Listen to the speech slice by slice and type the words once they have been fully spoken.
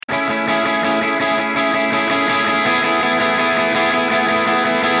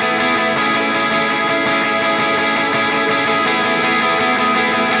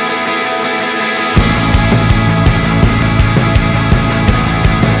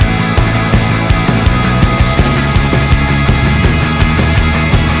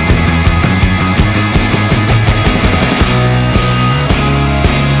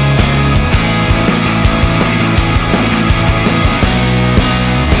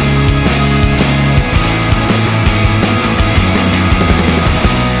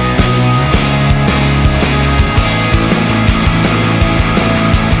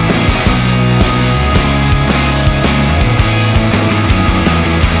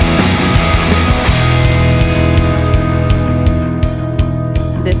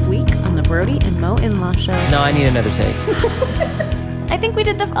another take. I think we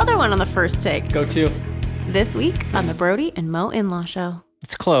did the other one on the first take. Go to. This week on the Brody and Mo In-Law Show.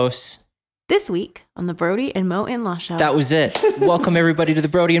 It's close. This week on the Brody and Mo In-Law Show. That was it. Welcome everybody to the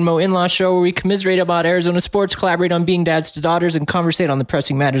Brody and Mo In-Law Show, where we commiserate about Arizona sports, collaborate on being dads to daughters, and conversate on the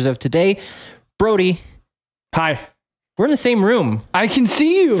pressing matters of today. Brody. Hi. We're in the same room. I can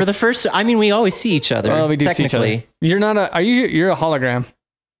see you. For the first, I mean, we always see each other. Well, we do see each other. You're not a, you're a hologram.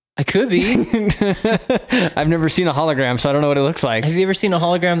 I could be. I've never seen a hologram, so I don't know what it looks like. Have you ever seen a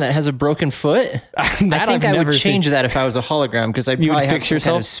hologram that has a broken foot? I think I would change that if I was a hologram, because I'd probably have some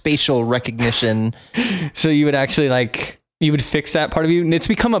kind of spatial recognition. So you would actually you would fix that part of you? It's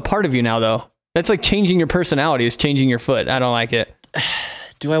become a part of you now, though. That's like changing your personality, is changing your foot. I don't like it.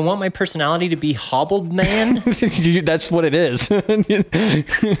 Do I want my personality to be hobbled man? That's what it is.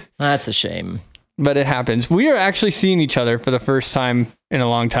 That's a shame. But it happens. We are actually seeing each other for the first time in a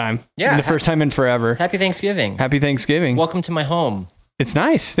long time. Yeah. The first time in forever. Happy Thanksgiving. Happy Thanksgiving. Welcome to my home. It's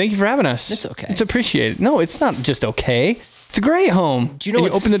nice. Thank you for having us. It's okay. It's appreciated. No, it's not just okay. It's a great home. Do you know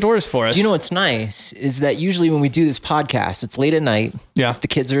you open the doors for us? Do you know what's nice is that usually when we do this podcast, it's late at night. Yeah. The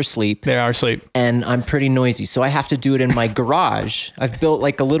kids are asleep. They are asleep. And I'm pretty noisy, so I have to do it in my garage. I've built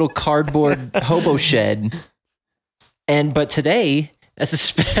like a little cardboard hobo shed. But today, as a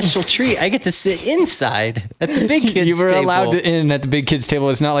special treat, I get to sit inside at the big kids' table. You were allowed in at the big kids' table.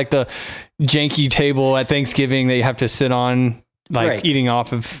 It's not like the janky table at Thanksgiving that you have to sit on, eating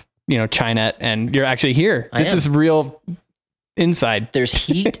off of, Chinette, and you're actually here. This is real inside. There's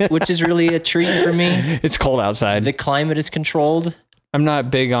heat, which is really a treat for me. It's cold outside. The climate is controlled. I'm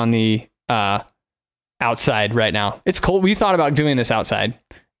not big on the outside right now. It's cold. We thought about doing this outside,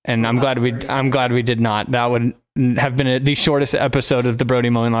 and I'm glad we did not. That would have been the shortest episode of the Brody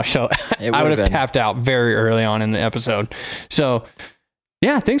Mo In-Law Show. I would have tapped out very early on in the episode. So,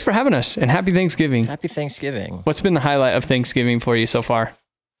 yeah, thanks for having us, and happy Thanksgiving. Happy Thanksgiving. What's been the highlight of Thanksgiving for you so far?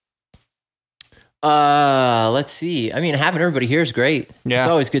 Let's see. I mean, having everybody here is great. Yeah. It's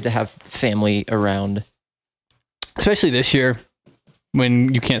always good to have family around. Especially this year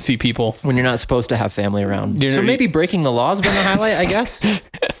when you can't see people. When you're not supposed to have family around. So maybe breaking the law has been the highlight, I guess.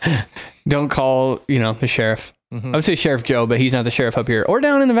 Don't call, the sheriff. Mm-hmm. I would say Sheriff Joe, but he's not the sheriff up here. Or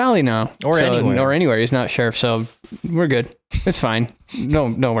down in the valley now. Or anywhere. He's not sheriff, so we're good. It's fine.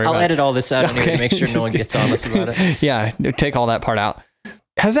 Don't worry about it. I'll edit all this out anyway to make sure no one gets on us about it. Yeah, take all that part out.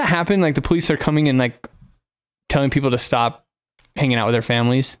 Has that happened? Like the police are coming and telling people to stop hanging out with their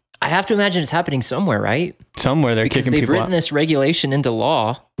families? I have to imagine it's happening somewhere, right? Somewhere they're kicking people out. Because they've written this regulation into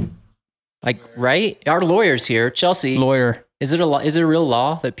law. Right? Our lawyer's here, Chelsea. Lawyer. Is it a real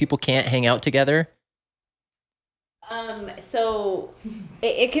law that people can't hang out together? So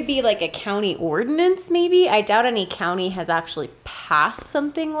it could be like a county ordinance, maybe. I doubt any county has actually passed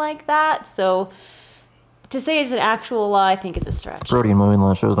something like that. So to say it's an actual law, I think is a stretch. Brody and Mo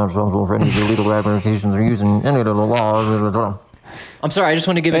In-Law Show is not responsible for any of the legal ramifications or using any of the laws. I'm sorry, I just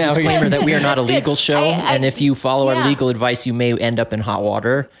want to give a disclaimer that we are not a legal show, and if you follow our legal advice, you may end up in hot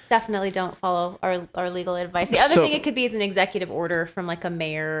water. Definitely don't follow our legal advice. The other thing it could be is an executive order from a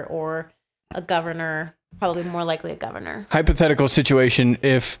mayor or a governor, probably more likely a governor. Hypothetical situation,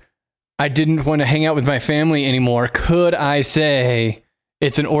 if I didn't want to hang out with my family anymore, could I say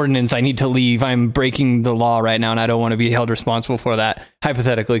it's an ordinance, I need to leave, I'm breaking the law right now, and I don't want to be held responsible for that,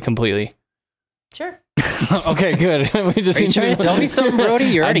 hypothetically, completely? Sure. Okay, good. Are you trying to tell me something, Brody?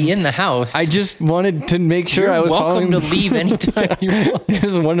 You're already in the house. I just wanted to make sure I was welcome to leave anytime you want. I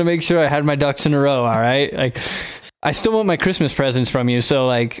just wanted to make sure I had my ducks in a row, all right? I still want my Christmas presents from you, so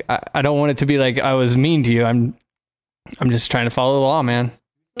I don't want it to be like I was mean to you. I'm just trying to follow the law, man.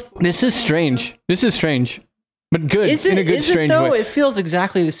 This is strange. But good, in a good, strange way. It feels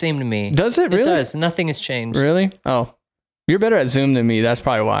exactly the same to me. Does it really? It does. Nothing has changed. Really? Oh, you're better at Zoom than me. That's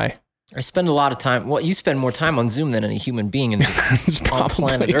probably why. I spend a lot of time. Well, you spend more time on Zoom than any human being on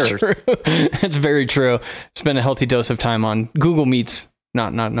planet Earth. True. That's very true. Spend a healthy dose of time on Google Meets.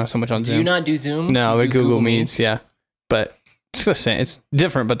 Not so much on Zoom. Do you not do Zoom? No, but Google Meets. Yeah, but it's the same. It's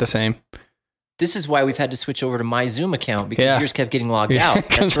different, but the same. This is why we've had to switch over to my Zoom account because yours kept getting logged out.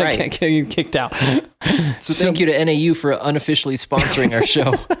 That's right. I can't get kicked out. So thank you to NAU for unofficially sponsoring our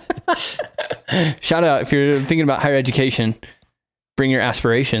show. Shout out if you're thinking about higher education. Bring your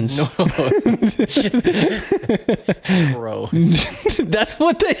aspirations. No. Gross. That's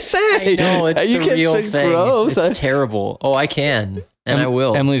what they say. I know, it's you the real thing. Gross. It's terrible. Oh, I can. And I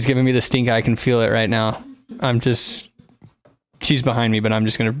will. Emily giving me the stink eye. I can feel it right now. She's behind me, but I'm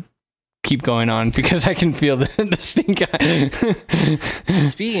just going to keep going on because I can feel the stink eye.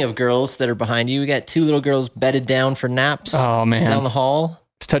 Speaking of girls that are behind you, we got two little girls bedded down for naps. Oh, man. Down the hall.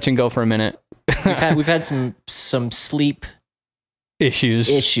 It's touch and go for a minute. We've had some sleep issues.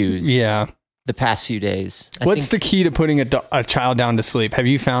 Yeah. the past few days. What's the key to putting a child down to sleep? Have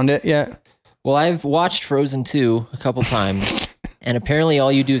you found it yet? Well, I've watched Frozen 2 a couple times, and apparently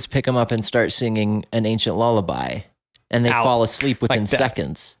all you do is pick them up and start singing an ancient lullaby, and they fall asleep within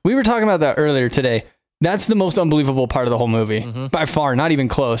seconds. We were talking about that earlier today. That's the most unbelievable part of the whole movie. By far, not even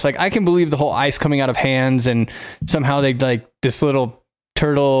close. Like, I can believe the whole ice coming out of hands, and somehow they, like, this little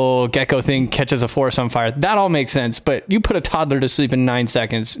turtle gecko thing catches a forest on fire. That all makes sense, but you put a toddler to sleep in 9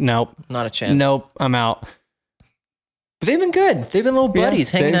 seconds. Nope. Not a chance. Nope. I'm out. But they've been good. They've been little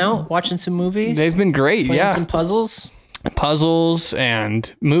buddies, hanging out, watching some movies. They've been great. Playing some puzzles. Puzzles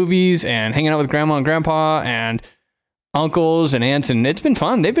and movies and hanging out with grandma and grandpa and uncles and aunts, and it's been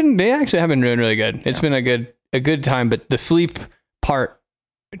fun. They actually have been really good. It's been a good time, but the sleep part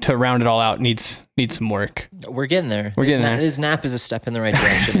to round it all out needs some work. We're getting there. We're getting there. His nap is a step in the right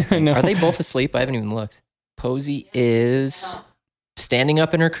direction. I know. Are they both asleep? I haven't even looked. Posey is standing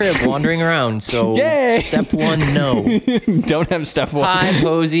up in her crib, wandering around. So Yay! Step 1, no. Don't have step 1. Hi,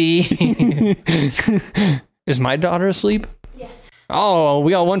 Posey. Is my daughter asleep? Yes. Oh,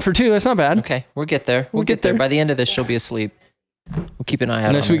 we got 1 for 2. That's not bad. Okay, we'll get there. We'll get there. By the end of this, she'll be asleep. We'll keep an eye out.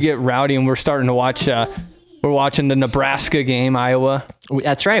 Unless on we her. get rowdy and we're starting to watch. We're watching the Nebraska game, Iowa.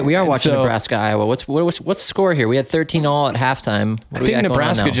 That's right. We are watching so- Nebraska, Iowa. What's the score here? We had 13-all at halftime. I think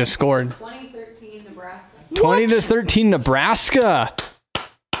Nebraska just scored. 2013 Nebraska. 20-13 Nebraska.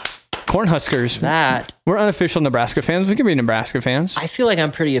 Cornhuskers. That We're unofficial Nebraska fans. We can be Nebraska fans. I feel like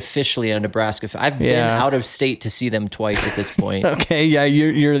I'm pretty officially a Nebraska fan. I've been out of state to see them twice at this point. Okay, yeah,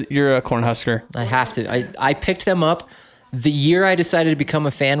 you're a Cornhusker. I have to. I picked them up. The year I decided to become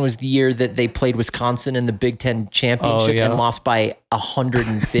a fan was the year that they played Wisconsin in the Big Ten championship and lost by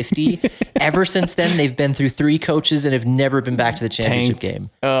 150. Ever since then, they've been through 3 coaches and have never been back to the championship game.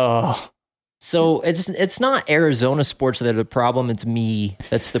 Oh, So it's not Arizona sports that are the problem. It's me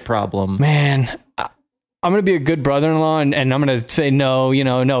that's the problem. man. I'm going to be a good brother-in-law and I'm going to say, no,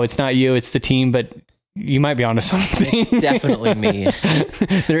 it's not you, it's the team, but you might be onto something. It's definitely me.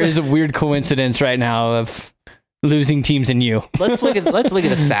 There is a weird coincidence right now of losing teams in you. Let's look at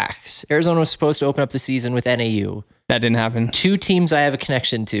the facts. Arizona was supposed to open up the season with NAU. That didn't happen. 2 teams I have a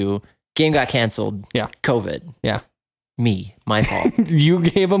connection to. Game got canceled. Yeah. COVID. Yeah. Me. My fault. You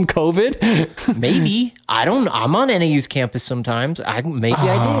gave them COVID? Maybe. I'm on NAU's campus sometimes. I did.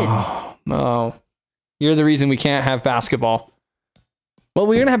 Oh. You're the reason we can't have basketball. Well,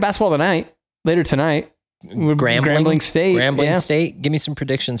 we're going to have basketball later tonight. Grambling State. Grambling State. Give me some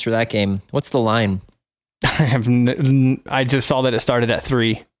predictions for that game. What's the line? I just saw that it started at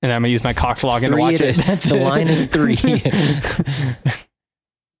 3, and I'm gonna use my Cox login to watch it. The line is 3.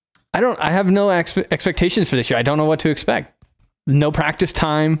 I have no expectations for this year. I don't know what to expect. No practice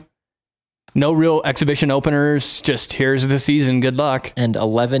time, no real exhibition openers. Just here's the season. Good luck. And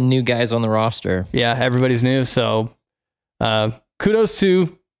 11 new guys on the roster. Yeah, everybody's new. So, kudos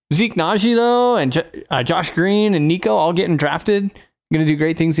to Zeke Naji though, and Josh Green and Nico all getting drafted. Gonna do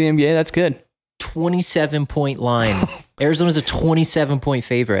great things in the NBA. That's good. 27-point line. Arizona's a 27-point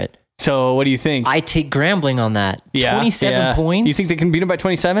favorite. So what do you think? I take Grambling on that. 27 points. You think they can beat them by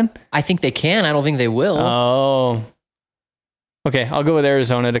 27? I think they can. I don't think they will. Oh. Okay, I'll go with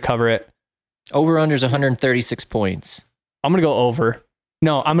Arizona to cover it. Over-under is 136 points. I'm going to go over.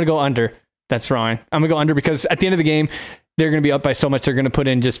 No, I'm going to go under. That's wrong. I'm going to go under because at the end of the game, they're going to be up by so much, they're going to put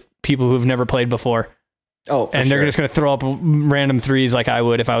in just people who've never played before. Oh, for and they're just going to throw up random threes like I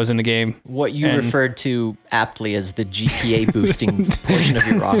would if I was in the game. What you referred to aptly as the GPA boosting portion of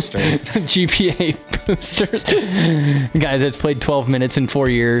your roster. GPA boosters. Guys, that's played 12 minutes in 4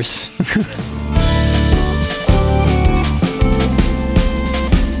 years.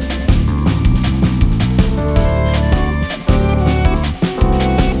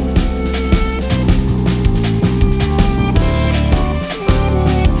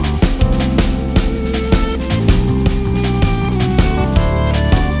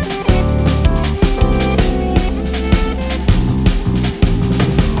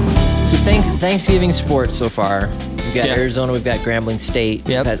 Thanksgiving sports so far. We've got Arizona, we've got Grambling State.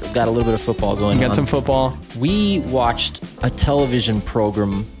 Yep. We've got a little bit of football going on. Got some football. We watched a television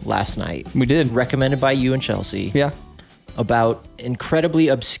program last night. We did. Recommended by you and Chelsea. Yeah. About incredibly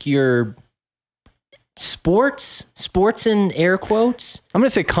obscure sports in air quotes. I'm going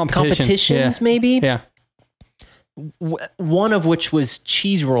to say competitions, maybe. Yeah. One of which was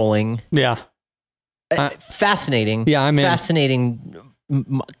cheese rolling. Yeah. Fascinating. Yeah, I'm in. Fascinating.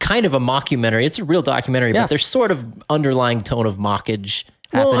 Kind of a mockumentary. It's a real documentary, but there's sort of underlying tone of mockage.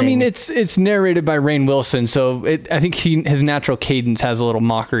 Well, I mean, happening. it's narrated by Rainn Wilson, so I think his natural cadence has a little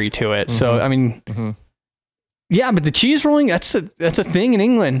mockery to it. So I mean, yeah, but the cheese rolling, that's a thing in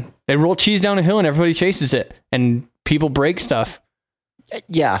England. They roll cheese down a hill and everybody chases it, and people break stuff.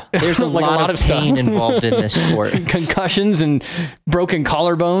 Yeah, there's a, Like lot of stuff. pain involved in this sport. Concussions and broken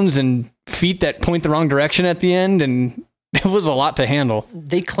collarbones and feet that point the wrong direction at the end, and it was a lot to handle.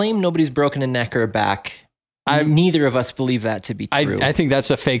 They claim nobody's broken a neck or a back. Neither of us believe that to be true. I think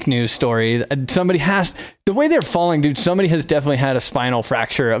that's a fake news story. Somebody has, the way they're falling, dude, somebody has definitely had a spinal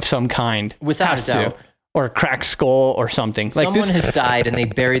fracture of some kind. Without Has a doubt. to. Or a cracked skull or something. Someone Like this, has died and they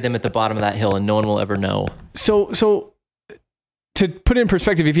buried them at the bottom of that hill and no one will ever know. So to put it in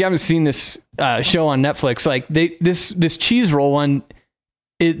perspective, if you haven't seen this show on Netflix, like this cheese roll one,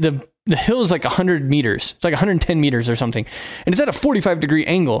 the hill is like 100 meters. It's like 110 meters or something. And it's at a 45-degree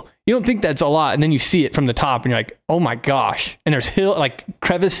angle. You don't think that's a lot. And then you see it from the top and you're like, oh my gosh. And there's like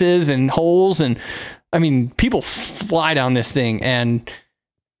crevices and holes. And I mean, people fly down this thing and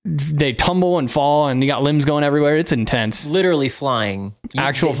they tumble and fall and you got limbs going everywhere. It's intense. Literally flying.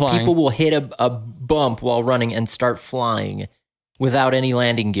 Actual flying. People will hit a bump while running and start flying without any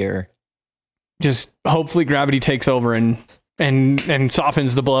landing gear. Just hopefully gravity takes over and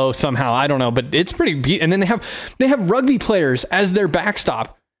softens the blow somehow. I don't know, but it's pretty. And then they have rugby players as their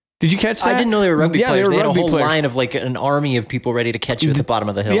backstop. Did you catch that? I didn't know they were rugby players. They had a rugby whole players. line of like an army of people ready to catch you at the bottom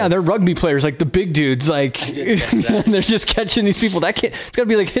of the hill. Yeah, they're rugby players, like the big dudes. Like they're just catching these people. It's got to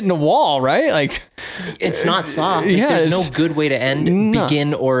be like hitting a wall, right? Like it's not soft. Like, yeah, there's no good way to end,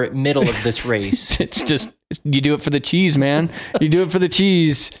 begin, or middle of this race. It's just you do it for the cheese, man. You do it for the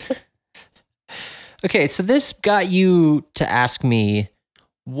cheese. Okay, so this got you to ask me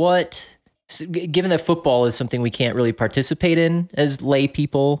given that football is something we can't really participate in as lay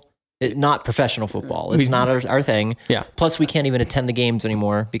people, not professional football. It's not our thing. Yeah. Plus, we can't even attend the games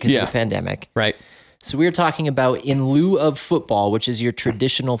anymore because of the pandemic. Right. So we were talking about in lieu of football, which is your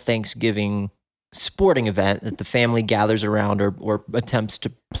traditional Thanksgiving sporting event that the family gathers around or attempts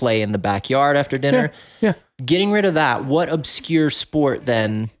to play in the backyard after dinner. Yeah. Getting rid of that, what obscure sport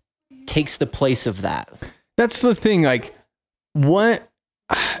then takes the place of that? That's the thing. Like, what?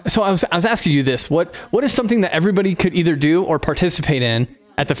 So I was asking you this. What is something that everybody could either do or participate in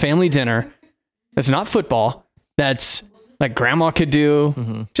at the family dinner? That's not football. That's like grandma could do.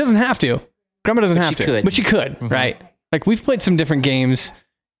 Mm-hmm. She doesn't have to. Grandma doesn't have to, could. but she could, right? Like we've played some different games,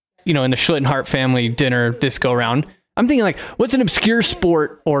 in the Schlittenhart family dinner this go round. I'm thinking like, what's an obscure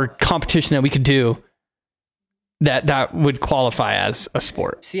sport or competition that we could do that would qualify as a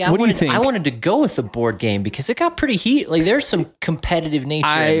sport? See, what do you think? I wanted to go with the board game because it got pretty heat. Like there's some competitive nature in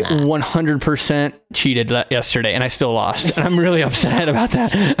I that. 100% cheated yesterday and I still lost. And I'm really upset about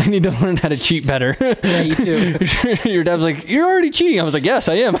that. I need to learn how to cheat better. Yeah, you too. Your dad's like, you're already cheating. I was like, yes,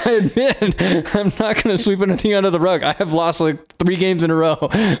 I am. I admit. I'm not going to sweep anything under the rug. I have lost like 3 games in a row.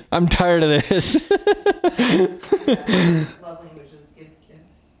 I'm tired of this. Love languages, give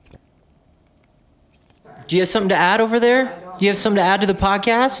gifts. Do you have something to add over there? Do you have something to add to the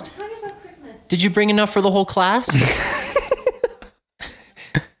podcast? Talking about Christmas. Did you bring enough for the whole class?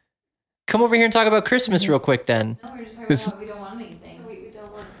 Come over here and talk about Christmas real quick then. No, we're just talking This- about we don't want anything. We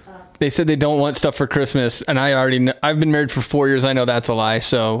don't want stuff. They said they don't want stuff for Christmas. And I already know, I've been married for 4 years. I know that's a lie.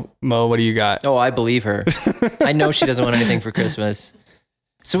 So Mo, what do you got? Oh, I believe her. I know she doesn't want anything for Christmas.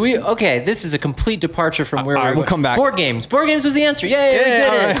 So this is a complete departure from where All right, we were. we'll come back. Board games. Board games was the answer. Yay, we Yeah, did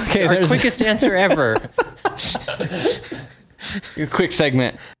all it. right, okay, Our there's- quickest answer ever. A quick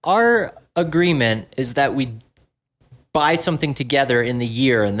segment. Our agreement is that we buy something together in the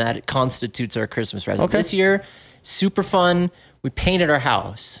year and that constitutes our Christmas present. Okay. This year, super fun. We painted our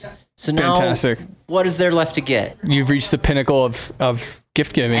house. So now, Fantastic. what is there left to get? You've reached the pinnacle of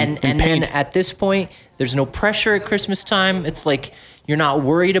gift giving. And then paint. at this point, there's no pressure at Christmas time. It's like you're not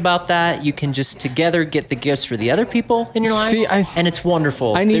worried about that. You can just together get the gifts for the other people in your lives. See, and it's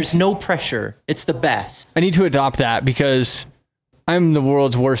wonderful. There's no pressure. It's the best. I need to adopt that because I'm the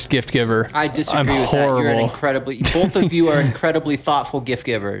world's worst gift giver. I disagree I'm with that. You're an horrible. both of you are incredibly thoughtful gift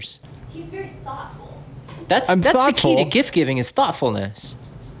givers. He's very thoughtful. That's I'm the key thoughtful. to gift giving is thoughtfulness.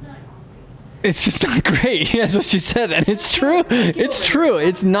 It's just not great. That's what she said. And it's true. It's true.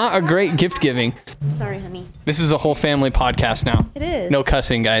 It's not a great gift giving. Sorry, honey. This is a whole family podcast now. It is. No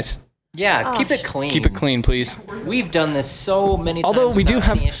cussing, guys. Yeah, keep it Gosh. clean. Keep it clean, please. We've done this so many times. Although we do without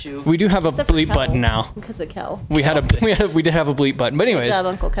have any issue. a Except for bleep Kel. button now. Because of Kel. We did have a bleep button. But Good anyways, job,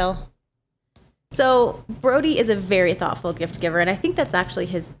 Uncle Kel. So Brody is a very thoughtful gift giver, and I think that's actually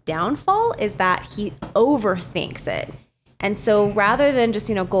his downfall is that he overthinks it. And so rather than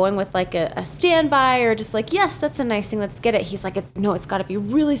just, going with like a standby or just like, yes, that's a nice thing, let's get it. He's like, it's got to be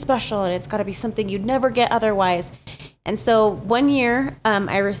really special and it's got to be something you'd never get otherwise. And so one year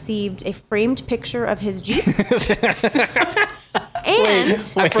I received a framed picture of his Jeep.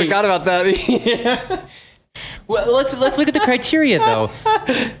 And I forgot about that. Well, let's look at the criteria though.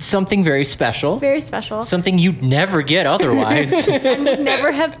 Something very special. very special. Something you'd never get otherwise.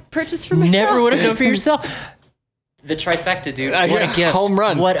 Never have purchased for myself. Never would have done for yourself. The trifecta, dude. What a gift. Home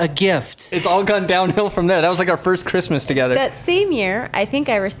run. What a gift. It's all gone downhill from there. That was like our first Christmas together. That same year, I think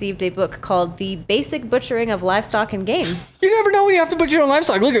I received a book called The Basic Butchering of Livestock and Game. You never know when you have to butcher your own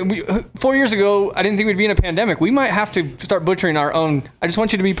livestock. Look, 4 years ago, I didn't think we'd be in a pandemic. We might have to start butchering our own. I just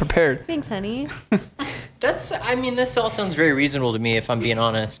want you to be prepared. Thanks, honey. This all sounds very reasonable to me, if I'm being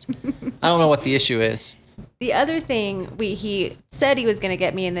honest. I don't know what the issue is. The other thing he said he was going to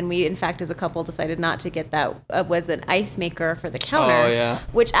get me, and then we, in fact, as a couple, decided not to get that, was an ice maker for the counter. Oh, yeah.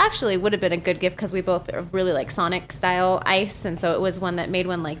 Which actually would have been a good gift because we both really like Sonic-style ice, and so it was one that made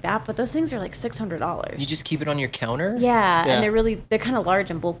one like that. But those things are like $600. You just keep it on your counter? Yeah, Yeah. and they're kind of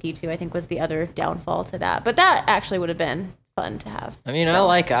large and bulky, too, I think was the other downfall to that. But that actually would have been fun to have. I mean, So, I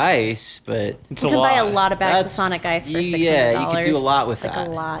like ice, but It's you a can lot. buy a lot of bags of That's- Sonic ice for $600. yeah, you could do a lot with like that.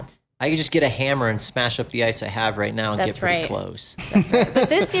 a lot. I could just get a hammer and smash up the ice I have right now and That's get pretty right. close. That's right. But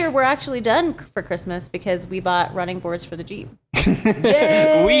this year we're actually done for Christmas because we bought running boards for the Jeep.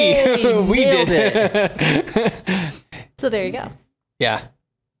 Yay! we Nailed did it. So there you go. Yeah.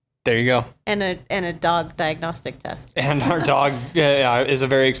 There you go. And a dog diagnostic test. And our dog is a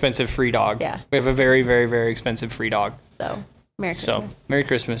very expensive free dog. Yeah. We have a very, very, very expensive free dog. So Merry Christmas. So, Merry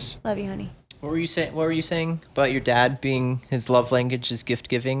Christmas. Love you, honey. What were you saying about your dad being his love language is gift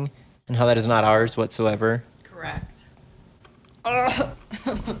giving and how that is not ours whatsoever? Correct.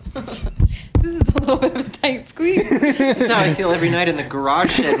 This is a little bit of a tight squeeze. That's how I feel every night in the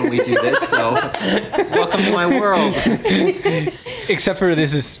garage shed when we do this, so welcome to my world. Except for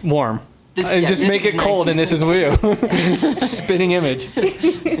this is warm. Yeah, Just this make is it cold nice. and this is you. Spinning image.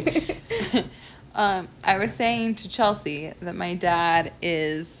 I was saying to Chelsea that my dad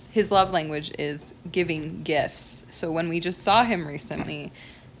his love language is giving gifts. So when we just saw him recently,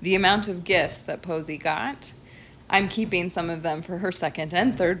 the amount of gifts that Posey got, I'm keeping some of them for her second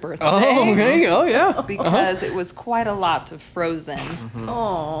and third birthday. Oh, there you go. Yeah. Because it was quite a lot of Frozen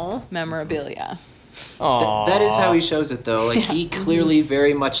Oh. memorabilia. Aw. That is how he shows it, though. Like, he clearly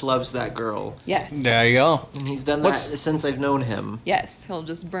very much loves that girl. Yes. There you go. And he's done What's- that since I've known him. Yes, he'll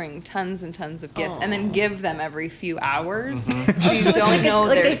just bring tons and tons of gifts and then Aw. give them every few hours. Mm-hmm. So you don't know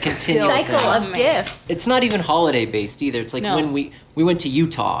like they're a continual still cycle of coming. gifts. It's not even holiday based either. It's like No. when we went to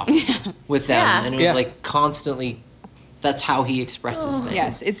Utah with them, Yeah. and it was Yeah. like constantly. That's how he expresses things.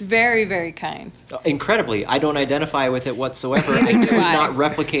 Yes, it's very, very kind. Incredibly, I don't identify with it whatsoever. I Neither could do I. not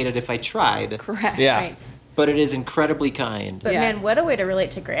replicate it if I tried, Correct. Yeah. Right. but it is incredibly kind. But Yes. man, what a way to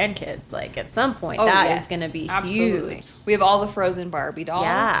relate to grandkids. Like at some point, Oh, that is yes, going to be absolutely. huge. We have all the Frozen Barbie dolls.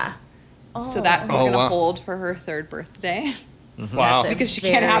 Yeah. So that we're Oh, going to wow. hold for her third birthday Wow. That's it. because she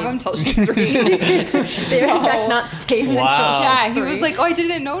can't have them until she's 3. They're in fact not safe Wow. until she's Yeah, he 3. was like, "Oh, I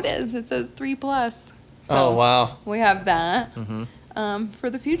didn't notice. It says 3+." So Oh, wow. we have that Mm-hmm. for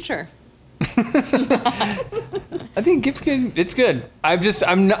the future. I think gift giving, it's good. I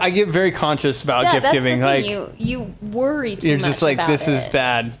get very conscious about yeah, gift that's giving. the Like, thing. You worry too you're much just like, about this is it.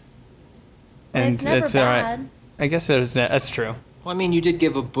 bad. But And it's never all right. bad. I guess that's true. Well, I mean, you did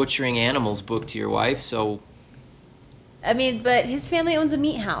give a butchering animals book to your wife, so I mean, but his family owns a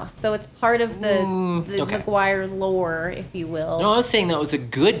meat house, so it's part of the okay. McGuire lore, if you will. no, I was saying that was a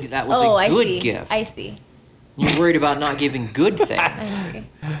good oh, I see. gift. I see. You're worried about not giving good I things. see.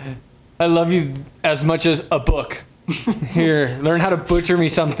 I love you as much as a book. Here, learn how to butcher me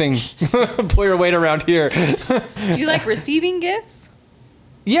something. Pull your weight around here. Do you like receiving gifts?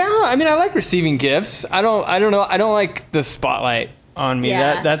 Yeah, I mean, I like receiving gifts. I don't know. I don't like the spotlight on me.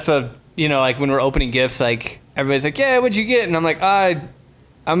 Yeah. That's like when we're opening gifts, like everybody's like, yeah, what'd you get? And I'm like, I'm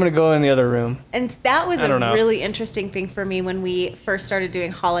going to go in the other room. And that was I a don't know. really interesting thing for me when we first started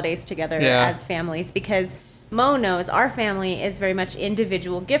doing holidays together Yeah. as families, because Mo knows our family is very much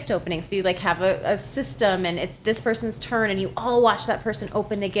individual gift opening. So you like have a system and it's this person's turn and you all watch that person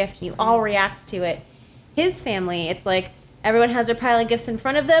open the gift and you all react to it. His family, it's like everyone has their pile of gifts in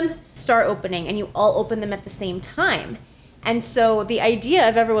front of them, start opening, and you all open them at the same time. And so the idea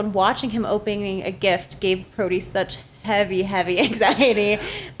of everyone watching him opening a gift gave Brody such heavy anxiety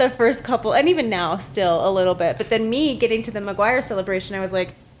the first couple, and even now still a little bit. But then me getting to the McGuire celebration, I was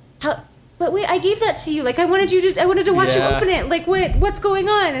like, how? But wait, I gave that to you. Like I wanted to watch you Yeah. open it. Like what's going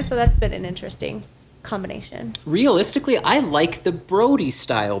on? And so that's been an interesting combination. Realistically, I like the Brody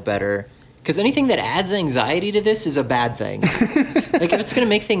style better. Because anything that adds anxiety to this is a bad thing. Like, if it's going to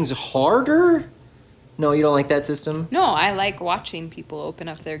make things harder... No, you don't like that system? No, I like watching people open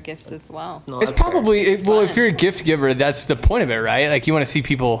up their gifts as well. No, It's that's fair. probably if fun. you're a gift giver, that's the point of it, right? Like you want to see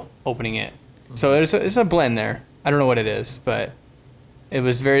people opening it. So it's a blend there. I don't know what it is, but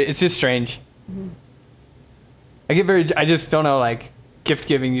it's just strange. I just don't know, like gift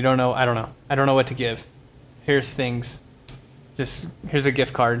giving. I don't know what to give. Here's things. Here's a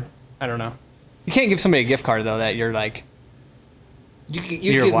gift card. I don't know. You can't give somebody a gift card though that you're like. You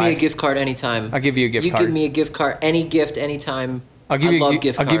Your give me a wife. gift card anytime. I'll give you a gift You card. give me a gift card, any gift, anytime. I'll give you love a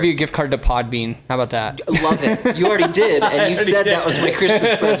gift I'll give you a cards. gift card to Podbean. How about that? Love it. You already did, and you already said did. that was my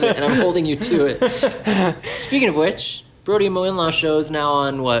Christmas present, and I'm holding you to it. Speaking of which, Brody and Mo-in-law show is now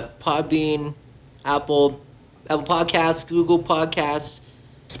on what? Podbean, Apple Podcasts, Google Podcasts,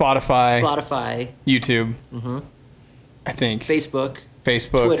 Spotify, YouTube, YouTube. I think Facebook,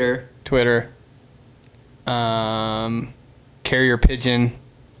 Facebook, Twitter. Carrier pigeon,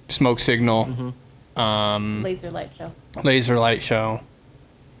 smoke signal. Laser light show. Laser light show,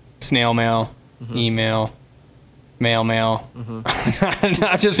 snail mail, email, mail.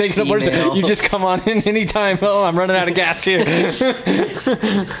 I'm just making up words. Email. You just come on in anytime. Oh, I'm running out of gas here.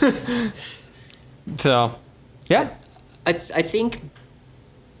 So, yeah. I think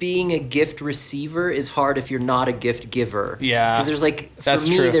being a gift receiver is hard if you're not a gift giver. Yeah, Because there's like, for that's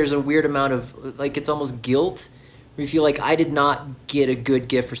me, true. there's a weird amount of, like, it's almost guilt. Where you feel like I did not get a good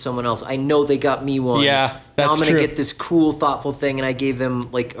gift for someone else. I know they got me one. Yeah, Now that's I'm going true. to get this cool, thoughtful thing, and I gave them,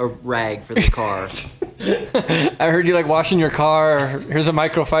 like, a rag for the car. I heard you like washing your car. Here's a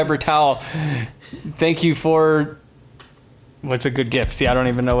microfiber towel. Thank you for. What's a good gift? See, I don't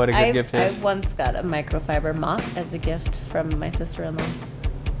even know what a good gift I is. once got a microfiber mop as a gift from my sister-in-law.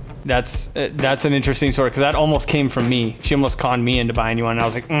 That's an interesting story because that almost came from me. She almost conned me into buying you one. And I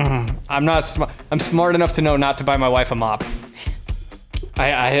was like, I'm smart enough to know not to buy my wife a mop.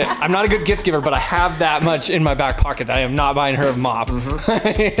 I'm not a good gift giver, but I have that much in my back pocket that I am not buying her a mop. That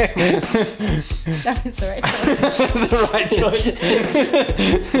was the right choice. That's the right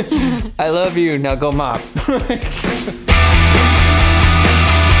choice. I love you. Now go mop.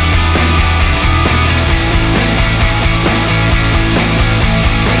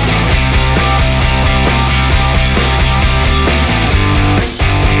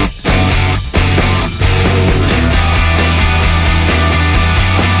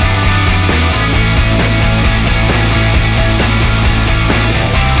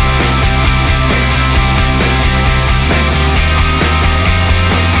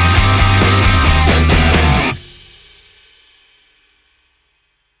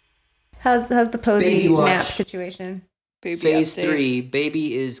 How's the posy Baby watch. nap situation? Baby Phase update. 3,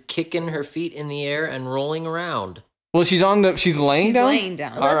 baby is kicking her feet in the air and rolling around. Well, she's laying She's down. laying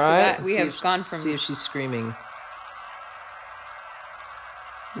down. All right. That, we See have if- gone See from if she's screaming.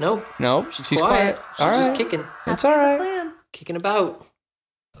 Nope. Nope, She's, she's quiet. quiet. She's All just right. kicking. It's all right. Plan. Kicking about.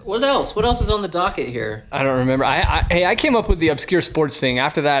 What else? What else is on the docket here? I don't remember. I came up with the obscure sports thing.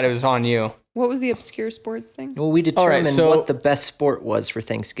 After that, it was on you. what was the obscure sports thing? Well, we All determined right, so- what the best sport was for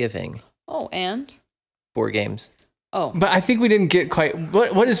Thanksgiving. Oh, and Board games. oh, But I think we didn't get quite.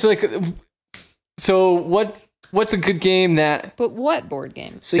 What is like? So what's a good game that? but what board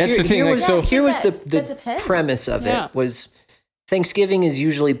games? So That's the thing, Here like, was, so- here was That the depends. premise of Yeah. it was Thanksgiving is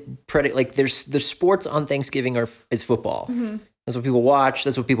usually like there's the sports on Thanksgiving is football. That's what people watch.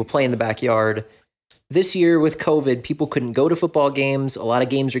 That's what people play in the backyard. This year with COVID, people couldn't go to football games. A lot of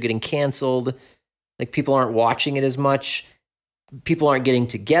games are getting canceled. Like people aren't watching it as much. People aren't getting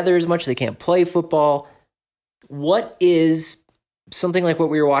together as much. They can't play football. What is something like what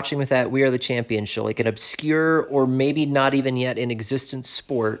we were watching with that We Are the Champions show, like an obscure or maybe not even yet in existence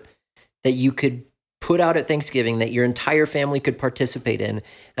sport that you could put out at Thanksgiving that your entire family could participate in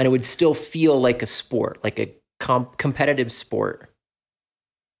and it would still feel like a sport, like a competitive sport?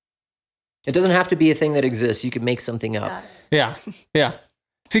 It doesn't have to be a thing that exists. You could make something up. Got it. Yeah.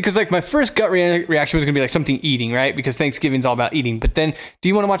 See, because like my first gut reaction was gonna be like something eating, right? Because Thanksgiving's all about eating. But then, do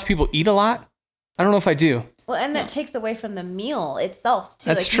you want to watch people eat a lot? I don't know if I do. Well, and that takes away from the meal itself too.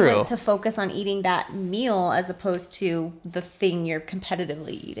 That's like true. You want to focus on eating that meal as opposed to the thing you're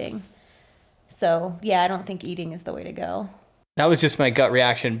competitively eating. So yeah, I don't think eating is the way to go. That was just my gut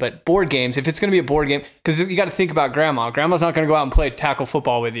reaction. But board games, if it's gonna be a board game, because you got to think about grandma. Grandma's not gonna go out and play tackle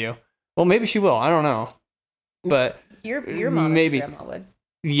football with you. Well, maybe she will. I don't know. But Your mom Maybe. grandma would.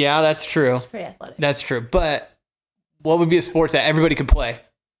 yeah, that's true. She's pretty athletic. That's true. But what would be a sport that everybody could play?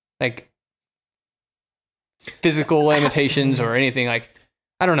 Like physical limitations or anything like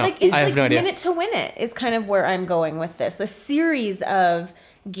I don't know. Like it's I have like no idea. minute to win it is kind of where I'm going with this. A series of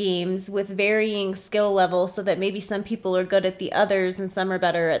games with varying skill levels so that maybe some people are good at the others and some are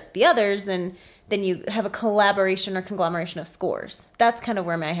better at the others, and then you have a collaboration or conglomeration of scores. That's kind of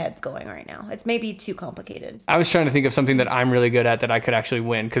where my head's going right now. It's maybe too complicated. I was trying to think of something that I'm really good at that I could actually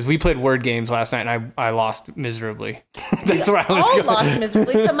win, because we played word games last night and I lost miserably. That's where I was All going. lost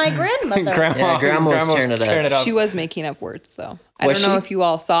miserably to my grandmother. Yeah, Grandma was tearing it up. She was making up words, though. I Was don't know she? if you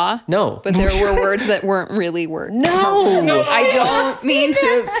all saw. No. But there were words that weren't really words. No. I don't mean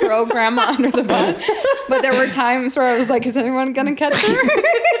to throw grandma under the bus, but there were times where I was like, is anyone going to catch her?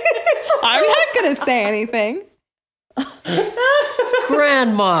 I'm not going to say anything.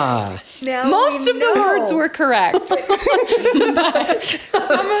 Grandma. Now Most we of the know. words were correct, but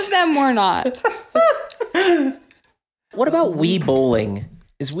some of them were not. What about Wii bowling?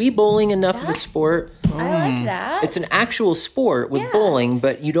 Is Wii bowling enough of a sport? I like that. It's an actual sport with Yeah. bowling,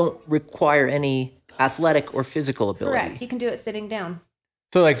 but you don't require any athletic or physical ability. correct. You can do it sitting down.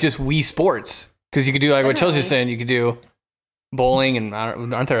 So like just Wii Sports, because you could do like what Chelsea's Definitely. saying. You could do bowling, and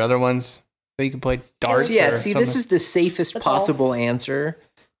aren't there other ones that you can play darts? Yeah, or see, this something? is the safest The golf. possible answer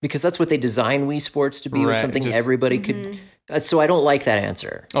because that's what they designed Wii Sports to be, was Right, something just- everybody could. So I don't like that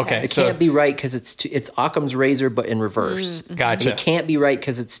answer. Okay, It so can't be right because it's Occam's razor, but in reverse. And gotcha. it can't be right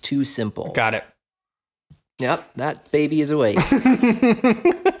because it's too simple. Got it. Yep, that baby is awake. Put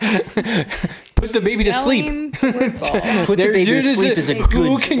the baby to sleep. Spelling football. Put the baby to sleep is a good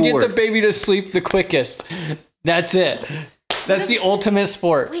Who can get the sport. baby to sleep the quickest? That's it. That's the ultimate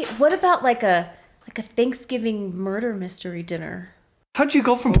sport. Wait, what about like a Thanksgiving murder mystery dinner? How'd you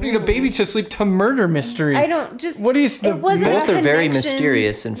go from putting a baby to sleep to murder mystery? I don't just. What do you? It wasn't Both a are very connection.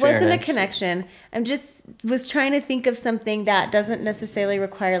 mysterious, in Wasn't fairness. a connection. I'm just was trying to think of something that doesn't necessarily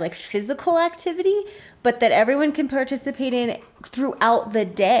require like physical activity, but that everyone can participate in throughout the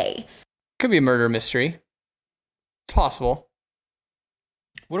day. Could be a murder mystery. It's possible.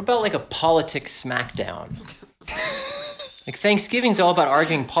 What about like a politics smackdown? Like Thanksgiving's all about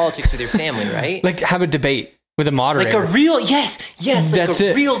arguing politics with your family, right? Like have a debate with a moderator. Like a real, yes, like That's a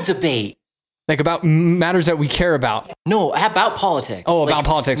it. real debate. Like about matters that we care about. No, about politics. Oh, Like, about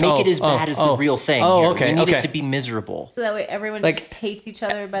politics. Make Oh, it as bad as the oh. real thing. Oh, here. okay, We need okay. it to be miserable. So that way everyone Like- just hates each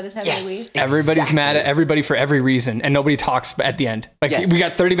other by the time Yes. they leave. Everybody's Exactly. mad at everybody for every reason, and nobody talks at the end. Like Yes. we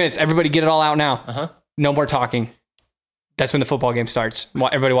got 30 minutes. Everybody get it all out now. Uh-huh. No more talking. That's when the football game starts.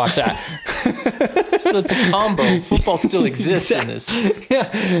 Everybody watch that. So it's a combo. Football still exists in this.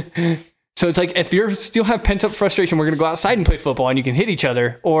 Yeah. So it's like if you still have pent up frustration, we're gonna go outside and play football, and you can hit each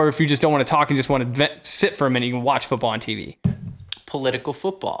other. Or if you just don't want to talk and just want to sit for a minute, you can watch football on TV. Political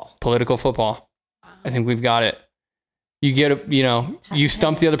football. Political football. I think we've got it. You get you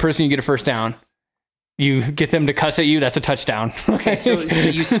stump the other person, you get a first down. You get them to cuss at you, that's a touchdown. Okay, so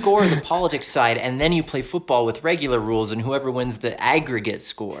you score the politics side, and then you play football with regular rules, and whoever wins the aggregate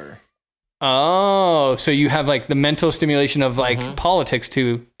score. Oh, so you have like the mental stimulation of like Mm-hmm. politics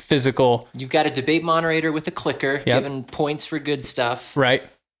to physical, You've got a debate moderator with a clicker, Yep. giving points for good stuff, right?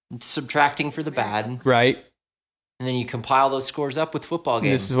 subtracting for the bad, Right. and then you compile those scores up with football And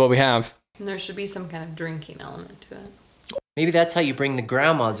games. this is what we have. And there should be some kind of drinking element to it. Maybe that's how you bring the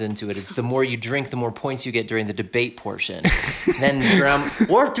grandmas into it. Is the more you drink, the more points you get during the debate portion. Then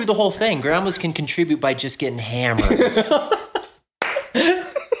or through the whole thing, grandmas can contribute by just getting hammered.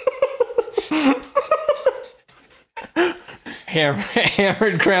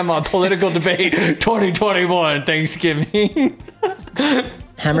 Hammered Grandma political debate 2021 Thanksgiving.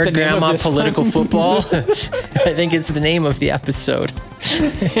 Hammered the name of Grandma this Political Football. I think it's the name of the episode.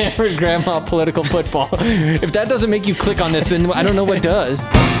 Hammered Grandma political football. If that doesn't make you click on this, then I don't know what does.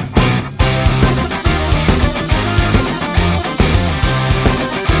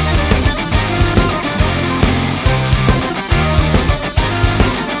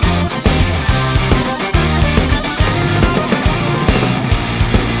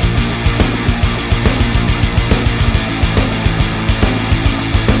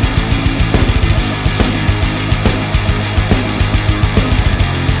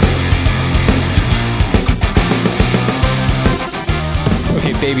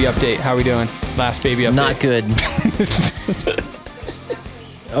 Okay, baby update. How are we doing? Last baby update. Not good.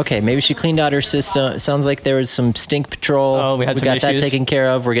 Okay, maybe she cleaned out her system. It sounds like there was some stink patrol. Oh, we had some got that issues. taken care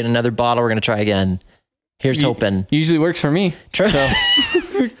of. We're getting another bottle. We're going to try again. Here's hoping. Usually works for me. Try.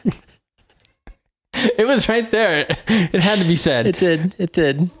 It was right there. It had to be said. It did. It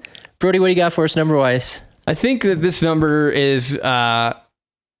did. Brody, what do you got for us number wise? I think that this number is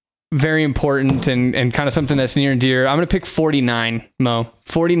very important and kind of something that's near and dear. I'm going to pick 49, Mo.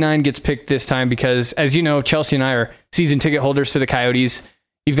 49 gets picked this time because, as you know, Chelsea and I are season ticket holders to the Coyotes.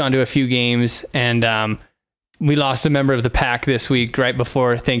 You've gone to a few games, and we lost a member of the pack this week right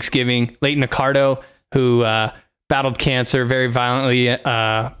before Thanksgiving. Leighton Accardo, who battled cancer very violently,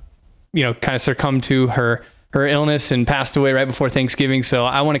 kind of succumbed to her illness and passed away right before Thanksgiving. So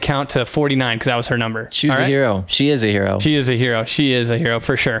I want to count to 49 because that was her number. She was a hero. She is a hero. She is a hero. She is a hero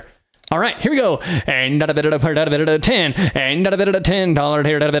for sure. All right, here we go. And $10. And $10. $10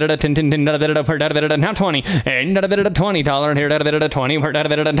 here. $10. Now 20. And $20 here.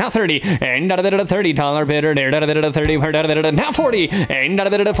 $20. Now 30. And $30 bidder there. $30 now 40. And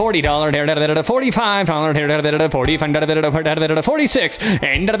 $40 here. $45 here. $45 46.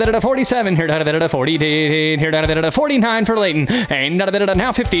 And $47 here. $48 here. $49 for Leighton. And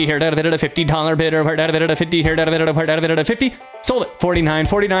now 50 here. $50 bidder. $50 here. $50. Sold it.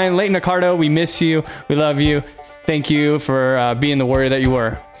 49. Leighton Accardo, we miss you. We love you. Thank you for being the warrior that you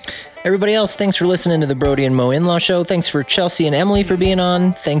were. Everybody else, thanks for listening to the Brody and Mo In-Law Show. Thanks for Chelsea and Emily for being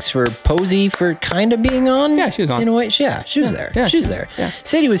on. Thanks for Posey for kind of being on. Yeah, she was on. In a way, she was there. Yeah, she was there. Yeah.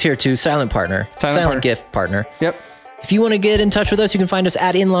 Sadie was here too. Silent partner. Silent gift partner. Yep. If you want to get in touch with us, you can find us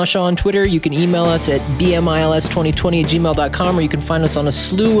at In-Law Show on Twitter. You can email us at bmils2020@gmail.com, or you can find us on a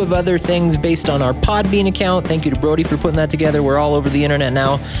slew of other things based on our Podbean account. Thank you to Brody for putting that together. We're all over the internet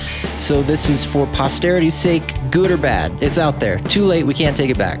now. So this is for posterity's sake, good or bad. It's out there. Too late, we can't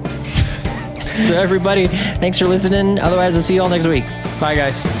take it back. So everybody, thanks for listening. Otherwise, we'll see you all next week. Bye,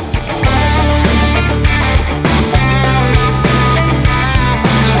 guys.